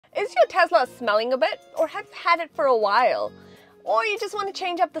is your Tesla smelling a bit, or have you had it for a while? Or you just want to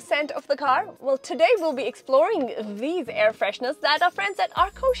change up the scent of the car? Well, today we'll be exploring these air fresheners that our friends at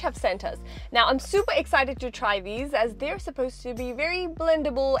Arcoche have sent us. Now, I'm super excited to try these as they're supposed to be very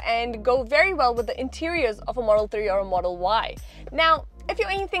blendable and go very well with the interiors of a Model 3 or a Model Y. Now, if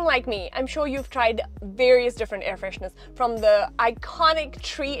you're anything like me, I'm sure you've tried various different air fresheners, from the iconic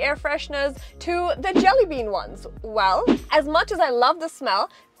tree air fresheners to the jelly bean ones. Well, as much as I love the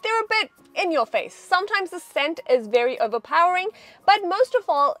smell, they're a bit in your face. Sometimes the scent is very overpowering, but most of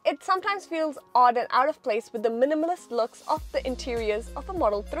all, it sometimes feels odd and out of place with the minimalist looks of the interiors of a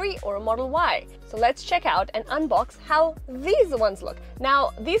Model 3 or a Model Y. So let's check out and unbox how these ones look.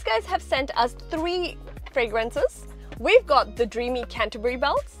 Now, these guys have sent us 3 fragrances. We've got the Dreamy Canterbury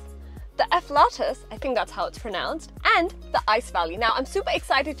Bells, the Evkiwis, I think that's how it's pronounced, and the Ice Valley. Now, I'm super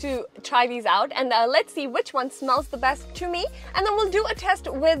excited to try these out, and let's see which one smells the best to me, and then we'll do a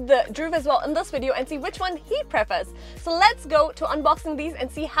test with Dhruv as well in this video and see which one he prefers. So let's go to unboxing these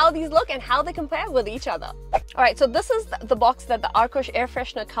and see how these look and how they compare with each other. Alright, so this is the box that the Arcoche Air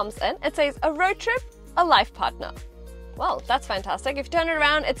Freshener comes in. It says, a road trip, a life partner. Well, that's fantastic. If you turn it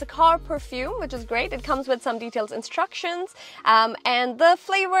around, it's a car perfume, which is great. It comes with some detailed instructions, and the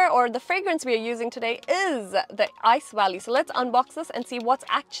flavor or the fragrance we are using today is the Ice Valley. So let's unbox this and see what's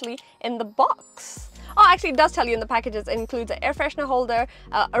actually in the box. Oh, actually, it does tell you in the packages it includes an air freshener holder,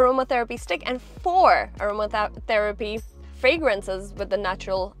 aromatherapy stick, and 4 aromatherapy fragrances with the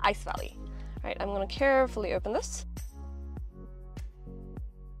natural Ice Valley. All right, I'm going to carefully open this.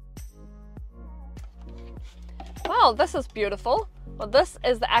 Wow, this is beautiful. Well, this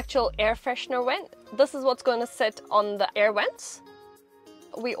is the actual air freshener vent. This is what's going to sit on the air vents.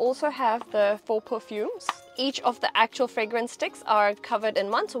 We also have the 4 perfumes. Each of the actual fragrance sticks are covered in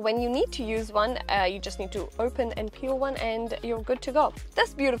one, so when you need to use one, you just need to open and peel one and you're good to go.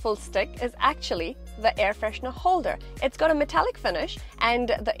 This beautiful stick is actually the air freshener holder. It's got a metallic finish and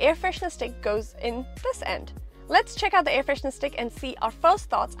the air freshener stick goes in this end. Let's check out the air freshener stick and see our first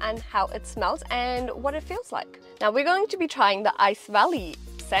thoughts on how it smells and what it feels like. Now we're going to be trying the Ice Valley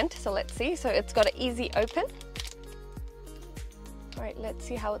scent, so let's see. So it's got an easy open. All right, let's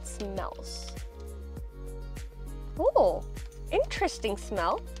see how it smells. Oh, interesting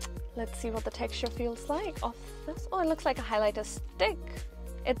smell. Let's see what the texture feels like of this. Oh, it looks like a highlighter stick.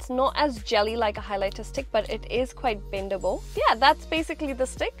 It's not as jelly like a highlighter stick, but it is quite bendable. Yeah, that's basically the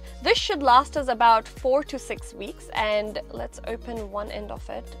stick. This should last us about 4 to 6 weeks, and let's open one end of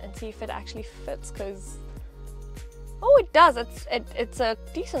it and see if it actually fits, because oh, it does. It's a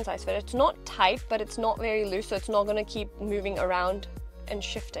decent size fit. It's not tight, but it's not very loose, so it's not going to keep moving around and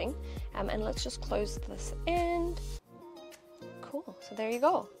shifting. And let's just close this end. Cool, so there you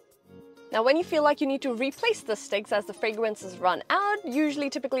go. Now, when you feel like you need to replace the sticks as the fragrances run out, usually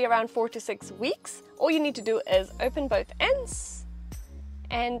typically around 4 to 6 weeks, all you need to do is open both ends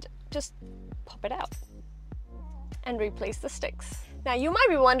and just pop it out and replace the sticks. Now, you might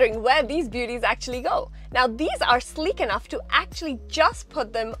be wondering where these beauties actually go. Now, these are sleek enough to actually just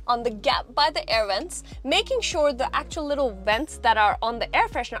put them on the gap by the air vents, making sure the actual little vents that are on the air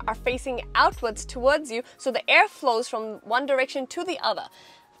freshener are facing outwards towards you, so the air flows from one direction to the other.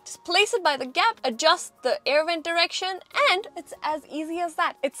 Just place it by the gap, adjust the air vent direction, and it's as easy as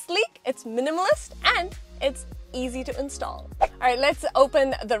that. It's sleek, it's minimalist, and it's easy to install. All right, let's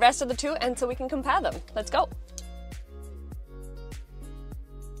open the rest of the 2 and so we can compare them. Let's go.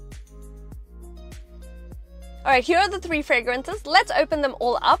 All right, here are the 3 fragrances. Let's open them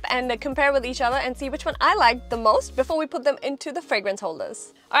all up and compare with each other and see which one I like the most before we put them into the fragrance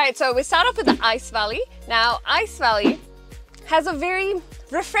holders. All right, so we start off with the Ice Valley. Now, Ice Valley has a very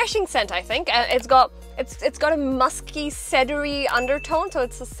refreshing scent, I think. It's got a musky, cedary undertone, so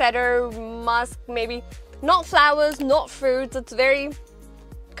it's a cedar, musk, maybe not flowers, not fruits. It's very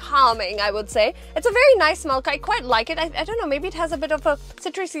calming, I would say. It's a very nice smell. I quite like it. I don't know, maybe it has a bit of a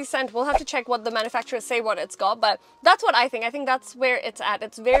citrusy scent. We'll have to check what the manufacturers say what it's got, but that's what I think. I think that's where it's at.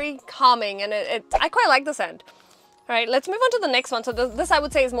 It's very calming, and I quite like the scent. All right, let's move on to the next one. So this I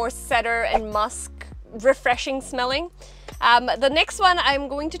would say is more cedar and musk, refreshing smelling. The next one I'm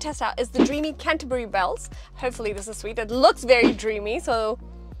going to test out is the Dreamy Canterbury Bells. Hopefully this is sweet. It looks very dreamy, so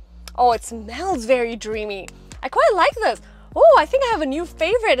oh, it smells very dreamy. I quite like this. Oh, I think I have a new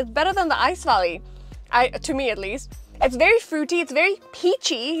favorite. It's better than the Ice Valley, to me at least. It's very fruity, it's very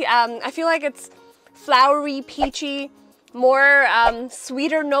peachy. I feel like it's flowery, peachy, more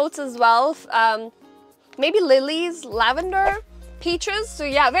sweeter notes as well. Maybe lilies, lavender, peaches. So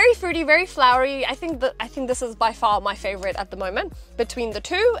yeah, very fruity, very flowery. I think this is by far my favorite at the moment between the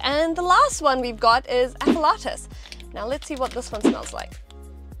 2. And the last one we've got is Evkiwis. Now let's see what this one smells like.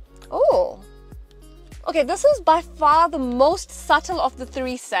 Oh. Okay, this is by far the most subtle of the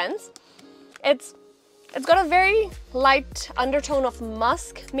three scents. It's got a very light undertone of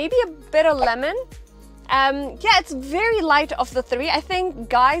musk, maybe a bit of lemon. Yeah, it's very light of the three. I think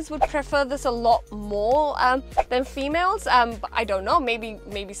guys would prefer this a lot more than females. I don't know,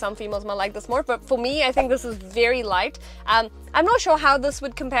 maybe some females might like this more, but for me, I think this is very light. I'm not sure how this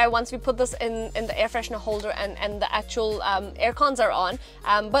would compare once we put this in the air freshener holder and the actual air cons are on.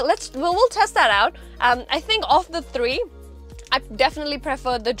 But we'll test that out. I think of the three, I definitely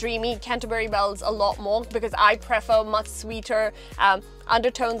prefer the Dreamy Canterbury Bells a lot more because I prefer much sweeter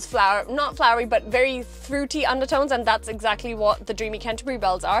undertones, not flowery, but very fruity undertones, and that's exactly what the Dreamy Canterbury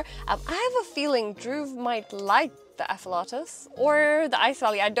Bells are. I have a feeling Dhruv might like the Afflatus or the Ice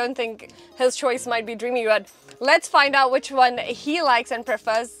Valley. I don't think his choice might be Dreamy, but let's find out which one he likes and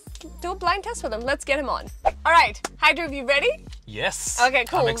prefers. Do a blind test with him. Let's get him on. All right. Hi, Dhruv, you ready? Yes. Okay,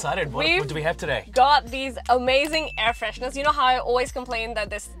 cool. I'm excited. What do we have today? Got these amazing air fresheners. You know how I always complain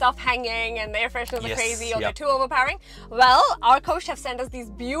that there's stuff hanging and the air fresheners are crazy or they're too overpowering? Well, Arcoche have sent us these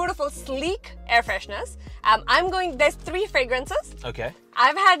beautiful, sleek air fresheners. There's 3 fragrances. Okay.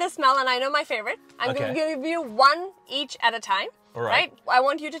 I've had a smell and I know my favorite. I'm going to give you one each at a time. All right. I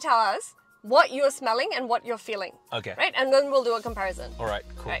want you to tell us what you're smelling and what you're feeling. Okay. Right? And then we'll do a comparison. All right,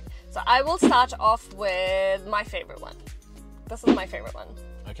 cool. Right. So I will start off with my favorite one. This is my favorite one.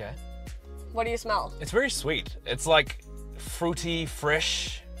 Okay. What do you smell? It's very sweet. It's like fruity,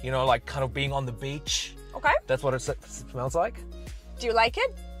 fresh, you know, like kind of being on the beach. Okay. That's what it smells like. Do you like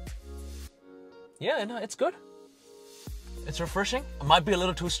it? Yeah, no, it's good. It's refreshing. It might be a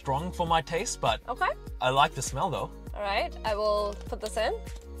little too strong for my taste, but okay. I like the smell though. All right, I will put this in.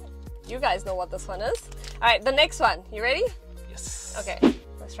 You guys know what this one is. All right, the next one. You ready? Yes. Okay,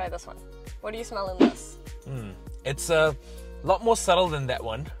 let's try this one. What do you smell in this? It's a lot more subtle than that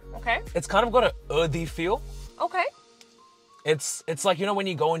one. Okay. It's kind of got an earthy feel. Okay. It's like, you know, when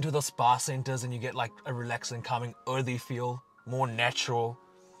you go into the spa centers and you get like a relaxing, calming, earthy feel, more natural.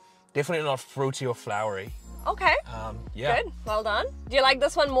 Definitely not fruity or flowery. Okay. Yeah. Good. Well done. Do you like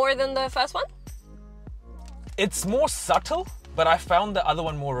this one more than the first one? It's more subtle, but I found the other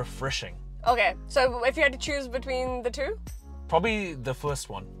one more refreshing. Okay. So if you had to choose between the two? Probably the first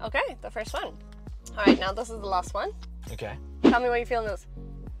one. Okay, the first one. All right, now this is the last one. Okay. Tell me what you feel in this.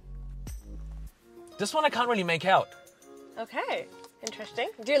 This one I can't really make out. Okay. Interesting.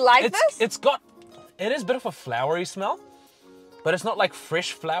 Do you like this? It is a bit of a flowery smell, but it's not like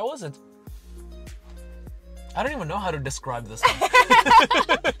fresh flowers. I don't even know how to describe this one.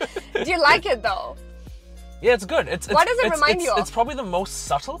 Do you like it though? Yeah, it's good. What does it remind you of? It's probably the most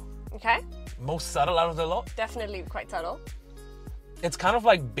subtle. Okay. Most subtle out of the lot. Definitely quite subtle. It's kind of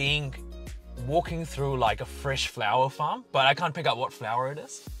like walking through like a fresh flower farm, but I can't pick out what flower it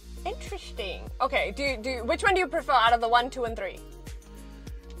is. Interesting. Okay, which one do you prefer out of the 1, 2, and 3?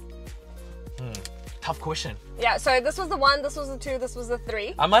 Tough question. Yeah, so this was the 1, this was the 2, this was the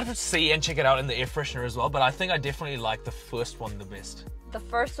 3. I might have to see and check it out in the air freshener as well, but I think I definitely like the first one the best. The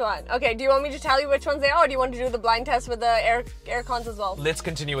first one. Okay, do you want me to tell you which ones they are, or do you want to do the blind test with the air cons as well? Let's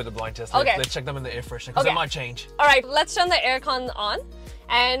continue with the blind test. Okay. Let's check them in the air freshener, because it might change. All right, let's turn the air con on.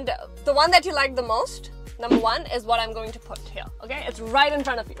 And the one that you like the most, number 1, is what I'm going to put here. Okay, it's right in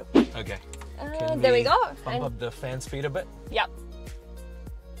front of you. Okay. There we go. Bump up the fan speed a bit. Yep.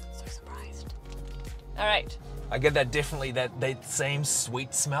 So surprised. All right. I get that definitely, that same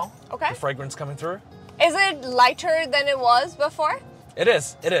sweet smell. Okay. The fragrance coming through. Is it lighter than it was before? It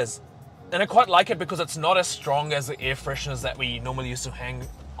is. And I quite like it because it's not as strong as the air fresheners that we normally used to hang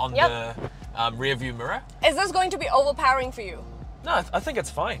on the rear view mirror. Is this going to be overpowering for you? No, I think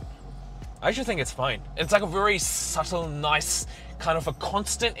it's fine. I actually think it's fine. It's like a very subtle, nice, kind of a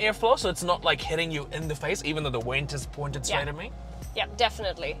constant airflow, so it's not like hitting you in the face, even though the wind is pointed straight at me. Yeah,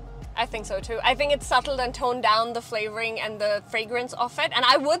 definitely. I think so too. I think it's settled and toned down the flavoring and the fragrance of it. And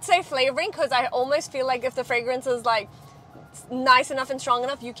I would say flavoring because I almost feel like if the fragrance is like nice enough and strong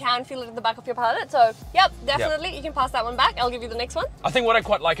enough, you can feel it at the back of your palate. So, yep, definitely. You can pass that one back. I'll give you the next one. I think what I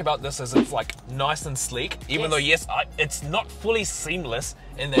quite like about this is it's like nice and sleek, even though, yes, it's not fully seamless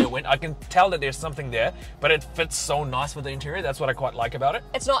in there. I can tell that there's something there, but it fits so nice with the interior. That's what I quite like about it.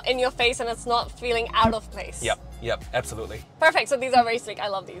 It's not in your face and it's not feeling out of place. Yep, absolutely. Perfect. So these are very sleek. I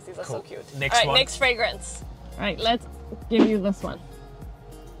love these. These are so cute. Next one. Next fragrance. All right, let's give you this one.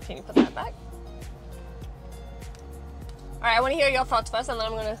 Can you put that back? All right, I want to hear your thoughts first, and then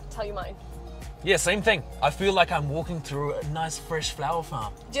I'm going to tell you mine. Yeah, same thing. I feel like I'm walking through a nice, fresh flower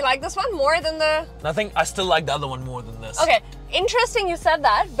farm. Do you like this one more than the... I think I still like the other one more than this. Okay, interesting you said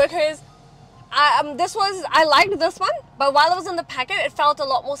that, because I liked this one, but while it was in the packet, it felt a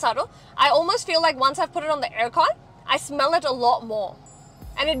lot more subtle. I almost feel like once I've put it on the aircon, I smell it a lot more.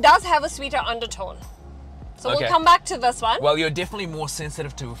 And it does have a sweeter undertone. So we'll come back to this one. Well, you're definitely more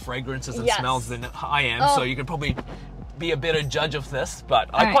sensitive to fragrances and smells than I am, so you can probably be a better judge of this, but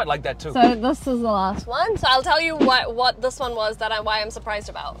I quite like that too. So this is the last one. So I'll tell you what this one was why I'm surprised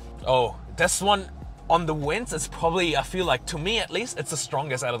about. Oh, this one on the winds, it's probably, I feel like, to me at least, it's the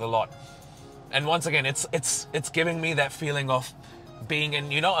strongest out of the lot. And once again, it's giving me that feeling of being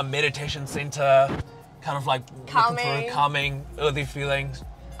in, you know, a meditation center, kind of like calming, earthy feelings.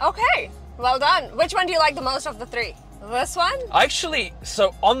 Okay, well done. Which one do you like the most of the three? This one? Actually,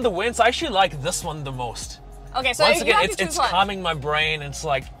 so on the winds, I actually like this one the most. Okay, so once again, it's calming my brain. It's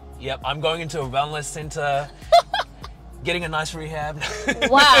like, yep, I'm going into a wellness center, getting a nice rehab.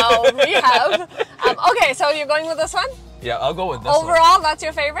 Wow, rehab. Okay, so you're going with this one? Yeah, I'll go with this one. Overall, that's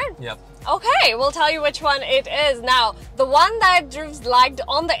your favorite? Yep. Okay, we'll tell you which one it is. Now, the one that Dhruv's liked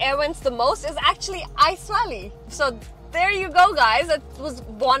on the air vents the most is actually Ice Valley. So there you go, guys. It was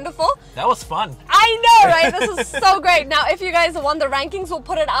wonderful. That was fun. I know, right? This is so great. Now, if you guys want the rankings, we'll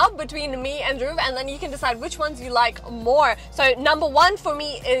put it up between me and Dhruv, and then you can decide which ones you like more. So number one for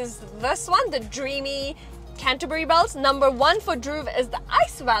me is this one, the Dreamy Canterbury Bells. Number one for Dhruv is the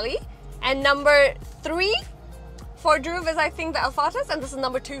Ice Valley. And number three for Dhruv is, I think, the Alphatis, and this is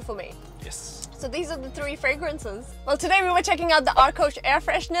number two for me. Yes. So these are the three fragrances. Well, today we were checking out the Arcoche Air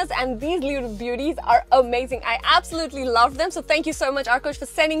Fresheners, and these little beauties are amazing. I absolutely love them. So thank you so much, Arcoche, for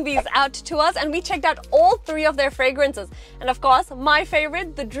sending these out to us. And we checked out all three of their fragrances. And of course, my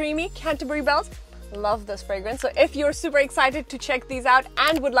favorite, the Dreamy Canterbury Bells. Love this fragrance. So if you're super excited to check these out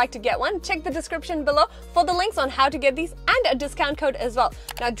and would like to get one, check the description below for the links on how to get these and a discount code as well.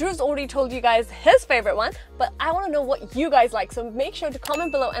 Now, Dhruv's already told you guys his favorite one, but I want to know what you guys like. So make sure to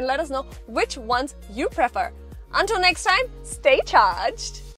comment below and let us know which ones you prefer. Until next time, stay charged.